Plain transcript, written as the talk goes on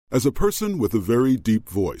As a person with a very deep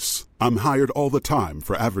voice, I'm hired all the time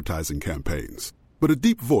for advertising campaigns. But a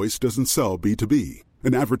deep voice doesn't sell B2B,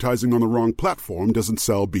 and advertising on the wrong platform doesn't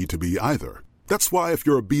sell B2B either. That's why if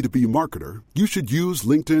you're a B2B marketer, you should use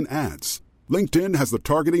LinkedIn ads. LinkedIn has the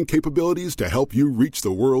targeting capabilities to help you reach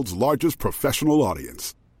the world's largest professional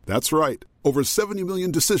audience. That's right, over 70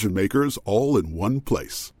 million decision makers all in one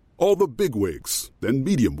place. All the big wigs, then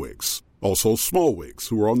medium wigs, also small wigs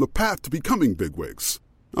who are on the path to becoming big wigs.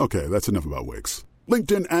 Okay, that's enough about wigs.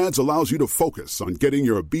 LinkedIn ads allows you to focus on getting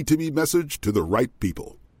your B2B message to the right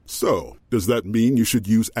people. So, does that mean you should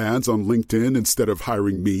use ads on LinkedIn instead of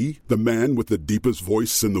hiring me, the man with the deepest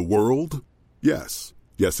voice in the world? Yes.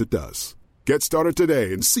 Yes, it does. Get started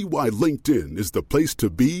today and see why LinkedIn is the place to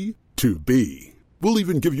be to be. We'll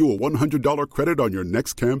even give you a $100 credit on your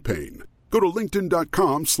next campaign. Go to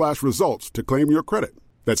linkedin.com/results to claim your credit.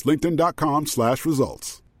 That's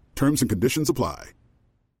linkedin.com/results. Terms and conditions apply.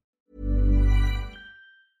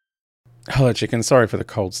 Hello, chicken. Sorry for the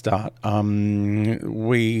cold start.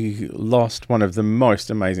 We lost one of the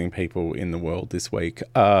most amazing people in the world this week,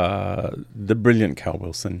 the brilliant Cal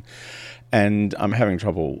Wilson. And I'm having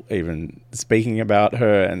trouble even speaking about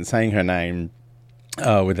her and saying her name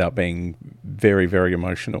without being very, very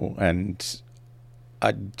emotional. And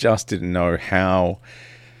I just didn't know how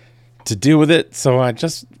to deal with it. So I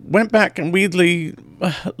just went back and weirdly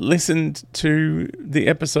listened to the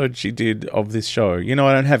episode she did of this show. You know,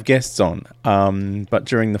 I don't have guests on, but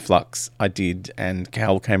during the flux I did, and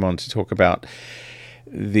Cal came on to talk about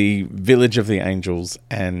the Village of the Angels,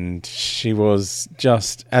 and she was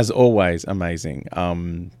just, as always, amazing.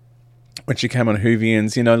 When she came on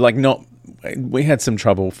Whovians, you know, like we had some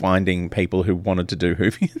trouble finding people who wanted to do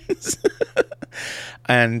Whovians.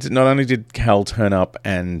 And not only did Cal turn up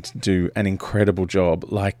and do an incredible job,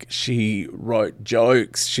 like she wrote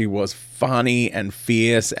jokes, she was funny and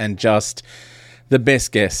fierce and just the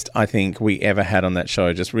best guest I think we ever had on that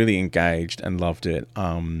show. Just really engaged and loved it.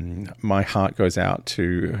 My heart goes out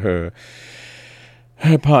to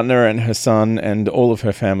her partner and her son and all of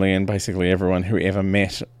her family and basically everyone who ever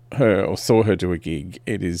met her or saw her do a gig.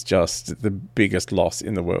 It is just the biggest loss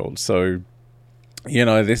in the world. So, you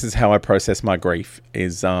know, this is how I process my grief,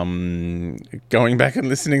 is going back and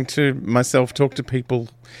listening to myself talk to people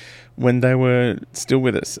when they were still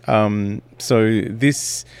with us. So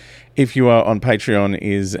this, if you are on Patreon,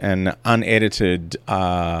 is an unedited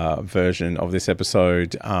version of this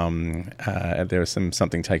episode. There is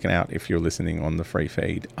something taken out if you're listening on the free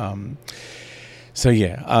feed. So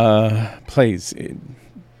yeah, please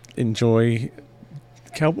enjoy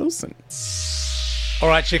Cal Wilson. All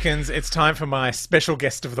right, chickens, it's time for my special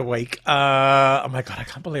guest of the week. Oh my God, I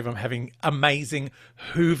can't believe I'm having amazing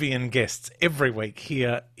Whovian guests every week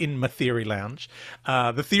here in my Theory Lounge,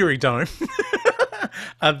 the Theory Dome.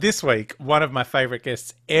 This week, one of my favourite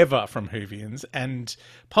guests ever from Whovians, and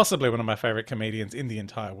possibly one of my favourite comedians in the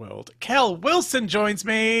entire world. Cal Wilson joins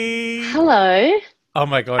me. Hello. Oh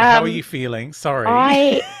my God, how are you feeling?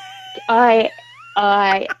 Sorry.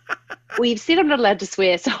 We've said I'm not allowed to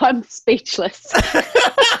swear, so I'm speechless.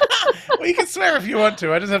 Well, you can swear if you want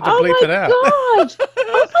to. I just have to bleep it out. Oh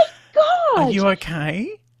my God. Are you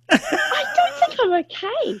okay? I don't think I'm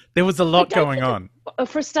okay. There was a lot going on.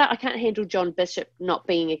 For a start, I can't handle John Bishop not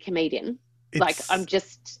being a comedian. I'm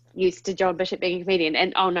just used to John Bishop being a comedian.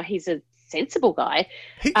 And, oh no, he's a sensible guy.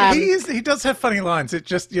 He is. He does have funny lines. It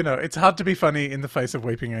just, you know, it's hard to be funny in the face of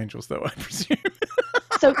Weeping Angels, though, I presume.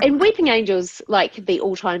 So, and Weeping Angels, like the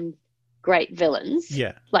all-time great villains.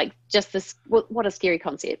 Yeah. Like just this, what a scary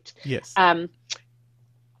concept. Yes.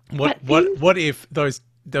 What if those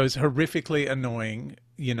horrifically annoying,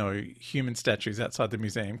 you know, human statues outside the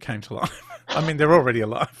museum came to life? I mean, they're already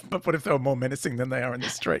alive, but what if they were more menacing than they are in the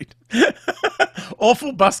street?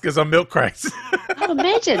 Awful buskers on milk crates. Oh,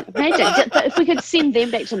 imagine. But if we could send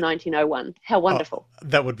them back to 1901, how wonderful. Oh,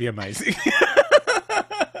 that would be amazing.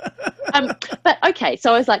 But okay,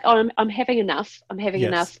 so I was like, oh, I'm having enough. I'm having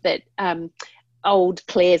enough that old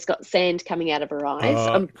Claire's got sand coming out of her eyes.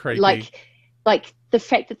 Oh, creepy. Like the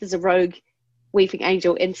fact that there's a rogue weeping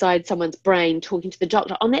angel inside someone's brain talking to the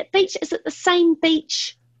doctor on that beach. Is it the same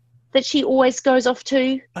beach that she always goes off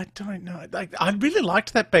to? I don't know. Like, I really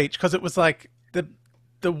liked that beach because it was like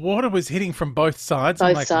the water was hitting from both sides.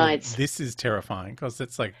 Both sides. Well, this is terrifying because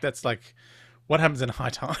that's like what happens in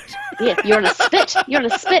high tide. Yeah, you're on a spit.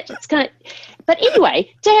 It's kind of. But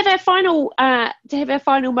anyway, to have our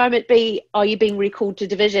final moment be, are you being recalled to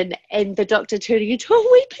division, and the doctor turning into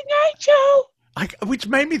a weeping angel. Which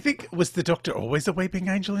made me think, was the doctor always a weeping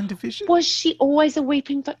angel in division? Was she always a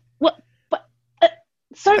weeping?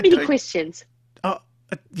 So many questions.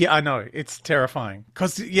 Yeah, I know. It's terrifying.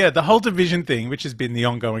 Because, the whole division thing, which has been the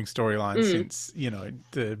ongoing storyline since,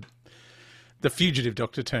 the fugitive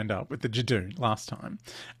doctor turned up with the Jadoon last time,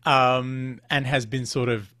 and has been sort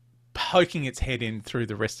of poking its head in through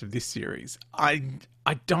the rest of this series.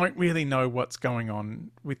 I don't really know what's going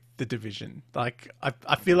on with the division. Like,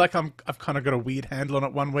 I feel like I've kind of got a weird handle on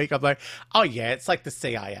it one week. I'm like, oh yeah, it's like the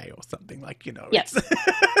CIA or something. Like, Yep.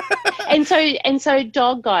 and so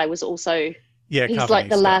Dog Guy was also he's like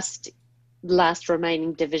the last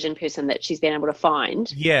remaining division person that she's been able to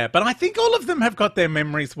find. Yeah, but I think all of them have got their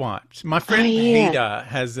memories wiped. My friend Peter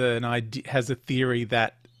has a theory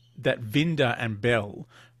that Vinda and Bell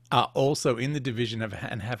are also in the division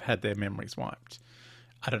and have had their memories wiped.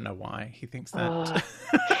 I don't know why he thinks that.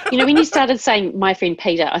 When you started saying my friend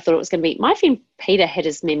Peter, I thought it was going to be my friend Peter had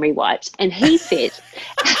his memory wiped, and he said,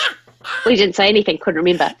 well, he didn't say anything, couldn't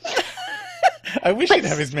remember. I wish he'd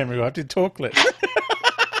have his memory wiped. He'd talk less.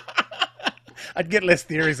 I'd get less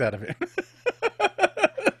theories out of him.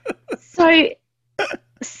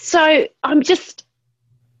 So I'm just,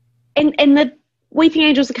 and the Weeping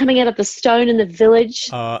Angels are coming out of the stone in the village.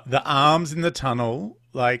 The arms in the tunnel,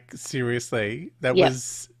 like, seriously, that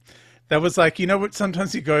was like, you know what?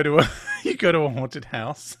 Sometimes you go to a haunted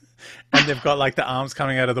house, and they've got like the arms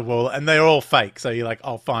coming out of the wall, and they're all fake. So you're like,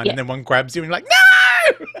 oh, fine, and then one grabs you, and you're like,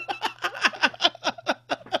 no!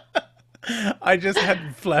 I just had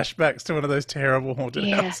flashbacks to one of those terrible haunted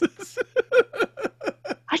houses.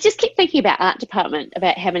 I just keep thinking about art department,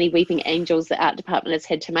 about how many Weeping Angels the art department has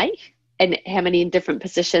had to make, and how many in different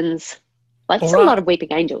positions. Like, there's a lot of Weeping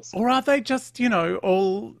Angels. Or are they just,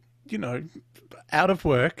 all, out of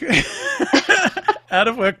work, out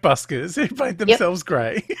of work buskers who paint themselves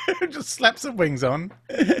grey, just slap some wings on?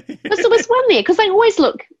 But there was one there, because they always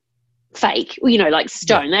look fake, like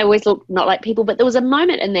stone. Yeah. They always look not like people. But there was a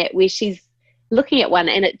moment in that where she's looking at one,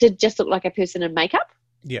 and it did just look like a person in makeup.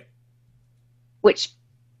 Yeah. Which,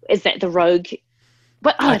 is that the rogue?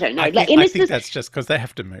 But I don't know. I think that's just because they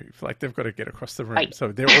have to move. Like, they've got to get across the room.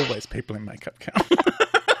 So there are always people in makeup count.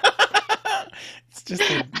 It's just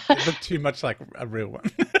they look too much like a real one.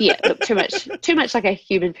 Yeah, look too much like a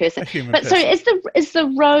human person. So is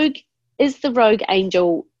the rogue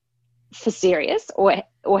angel for serious, or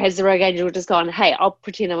has the rogue angel just gone, hey, I'll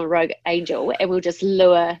pretend I'm a rogue angel and we'll just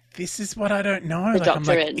lure? This is what I don't know.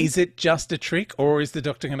 Doctor in. Is it just a trick, or is the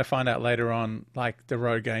Doctor going to find out later on, like, the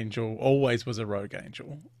rogue angel always was a rogue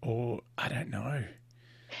angel? Or I don't know.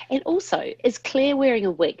 And also, is Claire wearing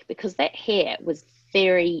a wig? Because that hair was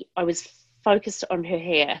I was focused on her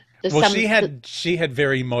hair. She had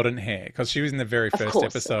very modern hair, because she was in the very first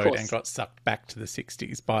episode and got sucked back to the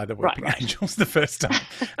 60s by the Weeping Angels the first time.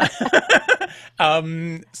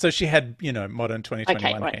 So she had, modern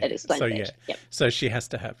 2021 hair. That explains that. Yep. So she has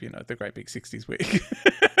to have, the great big 60s wig.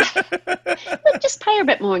 But just pay her a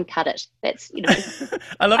bit more and cut it. That's,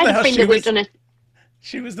 I love how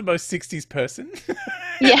she was the most 60s person.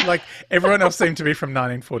 Yeah. Like, everyone else seemed to be from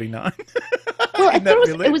 1949. Well, I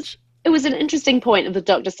thought it was an interesting point of the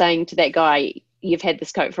Doctor saying to that guy, you've had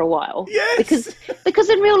this coat for a while. Yes. Because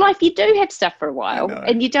in real life you do have stuff for a while,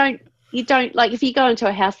 and you don't like, if you go into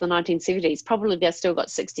a house in the 1970s, probably they've still got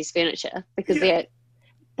 60s furniture because they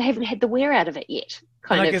haven't had the wear out of it yet.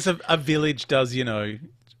 I guess a village does, you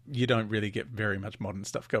don't really get very much modern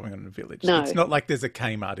stuff going on in a village. No. It's not like there's a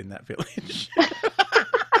Kmart in that village.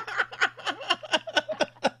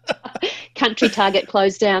 Country Target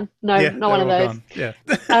closed down. No, not one of those. Gone.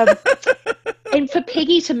 Yeah. And for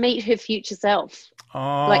Peggy to meet her future self.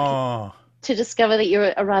 Oh. Like, to discover that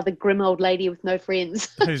you're a rather grim old lady with no friends.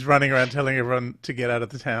 Who's running around telling everyone to get out of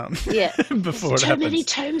the town. Yeah. Before There's it happens. too many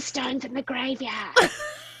tombstones in the graveyard.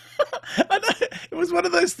 I know. It was one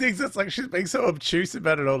of those things that's like, she's being so obtuse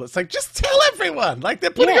about it all. It's like, just tell everyone. Like, they're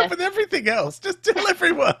putting up with everything else. Just tell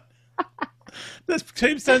everyone. Those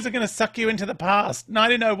tombstones are going to suck you into the past.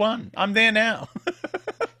 1901. I'm there now.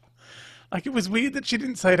 Like, it was weird that she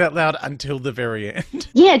didn't say it out loud until the very end.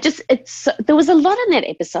 Yeah, there was a lot in that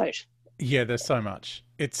episode. Yeah, there's so much.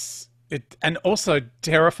 And also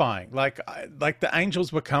terrifying. Like the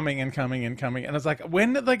angels were coming and coming and coming, and I was like,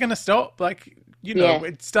 when are they going to stop? Like,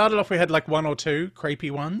 it started off, we had like one or two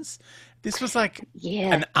creepy ones. This was like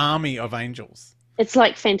an army of angels. It's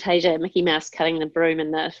like Fantasia, Mickey Mouse cutting the broom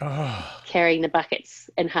and carrying the buckets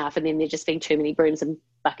in half, and then there just being too many brooms and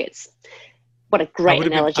buckets. What a great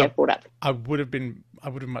analogy I brought up. I would have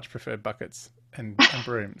much preferred buckets and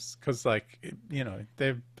brooms, because, like,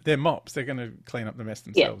 they're mops. They're going to clean up the mess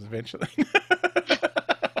themselves eventually,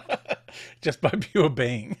 just by pure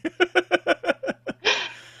being.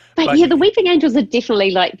 But the Weeping Angels are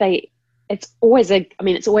definitely like it's always a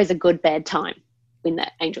good bad time. when the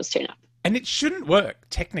angels turn up. And it shouldn't work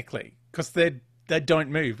technically because they don't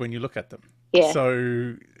move when you look at them. Yeah.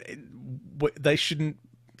 So they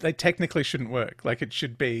technically shouldn't work. Like, it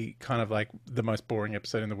should be kind of like the most boring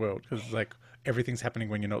episode in the world because like everything's happening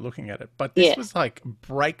when you're not looking at it. But this was like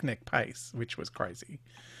breakneck pace, which was crazy.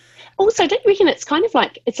 Also, don't you reckon it's kind of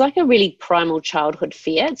like, it's like a really primal childhood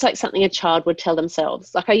fear? It's like something a child would tell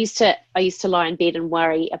themselves. Like I used to lie in bed and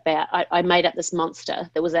worry about, I made up this monster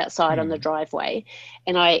that was outside on the driveway,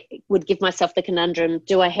 and I would give myself the conundrum,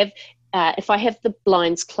 do I have, if I have the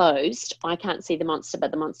blinds closed, I can't see the monster,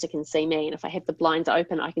 but the monster can see me. And if I have the blinds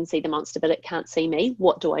open, I can see the monster, but it can't see me.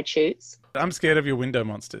 What do I choose? I'm scared of your window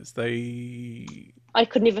monsters. I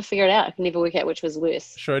could never figure it out. I could never work out which was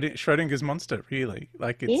worse. Schrodinger's monster, really.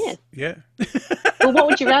 Like, it's, yeah. Well, what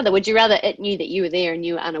would you rather? Would you rather it knew that you were there and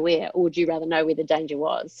you were unaware, or would you rather know where the danger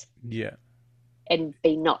was? Yeah. And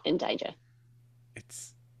be not in danger?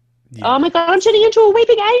 Yeah. Oh my God, I'm turning into a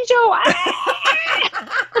weeping angel.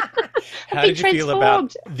 How did you feel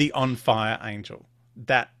about the on fire angel?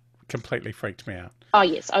 That completely freaked me out. Oh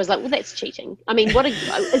yes, I was like, well, that's cheating. I mean,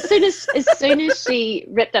 as soon as she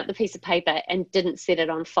ripped up the piece of paper and didn't set it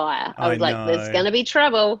on fire, I was like, there's going to be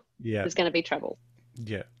trouble. Yeah, there's going to be trouble.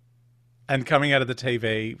 Yeah, and coming out of the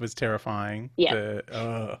TV was terrifying. Yeah,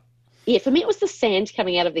 yeah. For me, it was the sand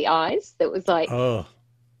coming out of the eyes that was like, I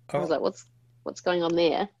was like, what's going on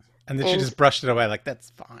there? And then she just brushed it away, like,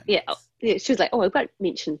 that's fine. Yeah, she was like, oh, I won't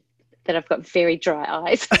mention that I've got very dry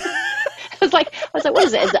eyes. I was like, what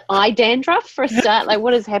is it? Is it eye dandruff for a start? Like,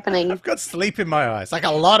 what is happening? I've got sleep in my eyes, like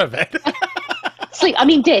a lot of it. Sleep. I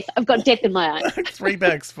mean, death. I've got death in my eyes. 3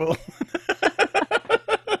 bags full.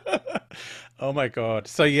 Oh my God.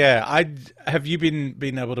 So yeah, have you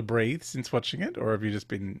been able to breathe since watching it, or have you just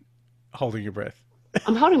been holding your breath?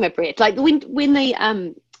 I'm holding my breath. Like when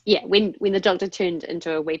the doctor turned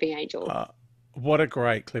into a weeping angel. What a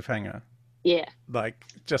great cliffhanger. Yeah. Like,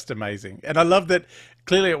 just amazing. And I love that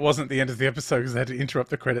clearly it wasn't the end of the episode because they had to interrupt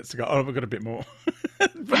the credits to go, oh, we've got a bit more.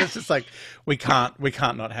 But it's just like, we can't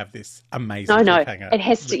not have this amazing cliffhanger. It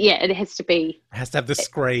has to, it has to be. It has to have the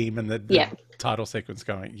scream and the title sequence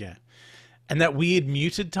going, yeah. And that weird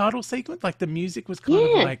muted title sequence, like the music was kind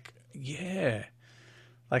of like,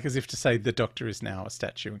 like as if to say the doctor is now a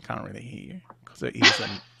statue and can't really hear you because it is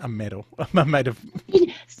a metal made of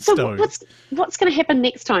stone. So what's going to happen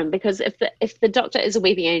next time? Because if the doctor is a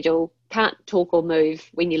weeping angel, can't talk or move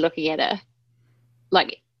when you're looking at her,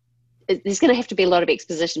 like there's going to have to be a lot of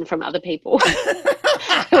exposition from other people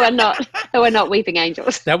who are not weeping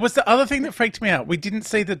angels. That was the other thing that freaked me out. We didn't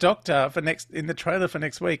see the doctor in the trailer for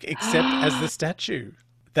next week except as the statue.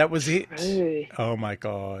 That was it. True. Oh my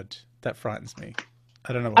God, that frightens me.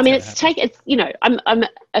 I don't know. I'm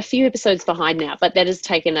a few episodes behind now, but that has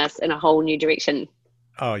taken us in a whole new direction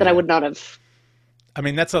that I would not have. I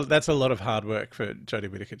mean, that's a lot of hard work for Jodie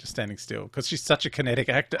Whittaker just standing still because she's such a kinetic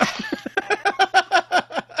actor.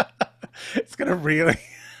 It's going to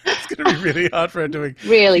be really hard for her doing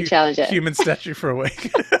challenge it. Human statue for a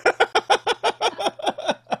week.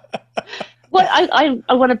 Well,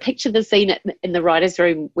 I want to picture the scene in the writer's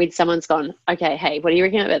room when someone's gone, okay, hey, what do you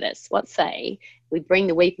reckon about this? Let's say we bring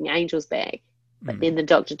the weeping angels back, but then the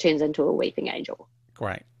doctor turns into a weeping angel.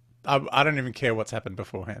 Great. I don't even care what's happened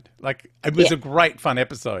beforehand. Like, it was a great, fun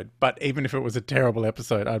episode, but even if it was a terrible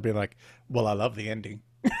episode, I'd be like, well, I love the ending.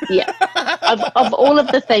 Yeah. Of all of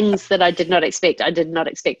the things that I did not expect, I did not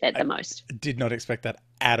expect that the most. I did not expect that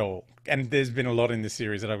at all. And there's been a lot in this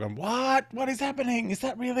series that I've gone, what? What is happening? Is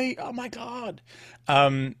that really? Oh, my God.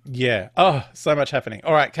 Yeah. Oh, so much happening.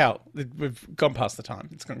 All right, Cal, we've gone past the time.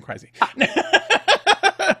 It's gone crazy.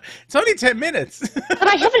 It's only 10 minutes. But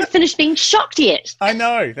I haven't finished being shocked yet. I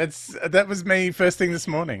know. That was me first thing this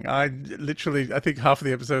morning. I think half of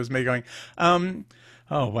the episode was me going, oh,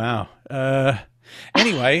 wow.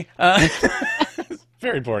 Anyway,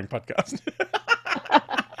 very boring podcast.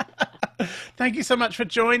 Thank you so much for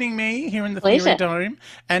joining me here in the Theory Dome.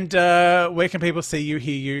 And where can people see you,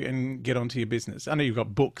 hear you, and get onto your business? I know you've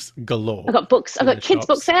got books galore. I've got books. I've got kids'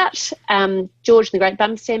 books out. George and the Great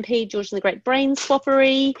Bum Stampede, George and the Great Brain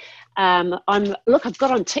Swappery. I've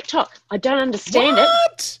got on TikTok. I don't understand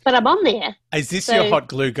it, but I'm on there. Is this your hot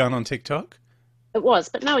glue gun on TikTok? It was,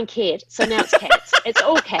 but no one cared. So now it's cats. It's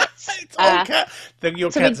all cats. It's all cats.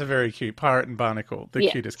 Your cats are very cute. Pirate and Barnacle, the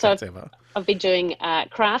cutest cats ever. I've been doing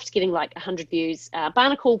Craft, getting like 100 views.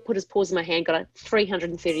 Barnacle put his paws in my hand, got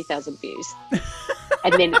 330,000 views.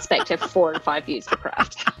 And then it's back to 4 and 5 views for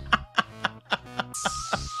Craft.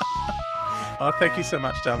 Oh, thank you so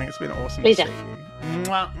much, darling. It's been awesome Pleasure. to see you.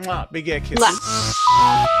 Mwah, mwah. Big air kisses.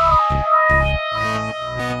 Mwah.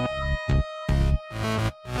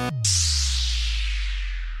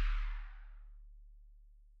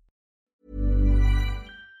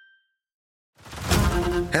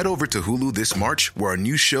 Head over to Hulu this March, where our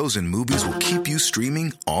new shows and movies will keep you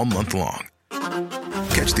streaming all month long.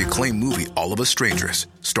 Catch the acclaimed movie All of Us Strangers,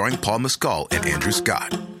 starring Paul Mescal and Andrew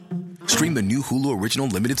Scott. Stream the new Hulu original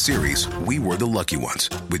limited series We Were the Lucky Ones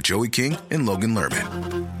with Joey King and Logan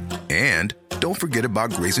Lerman. And don't forget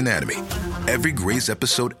about Grey's Anatomy. Every Grey's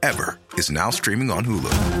episode ever is now streaming on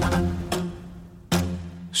Hulu.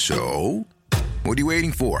 So, what are you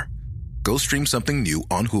waiting for? Go stream something new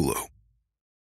on Hulu.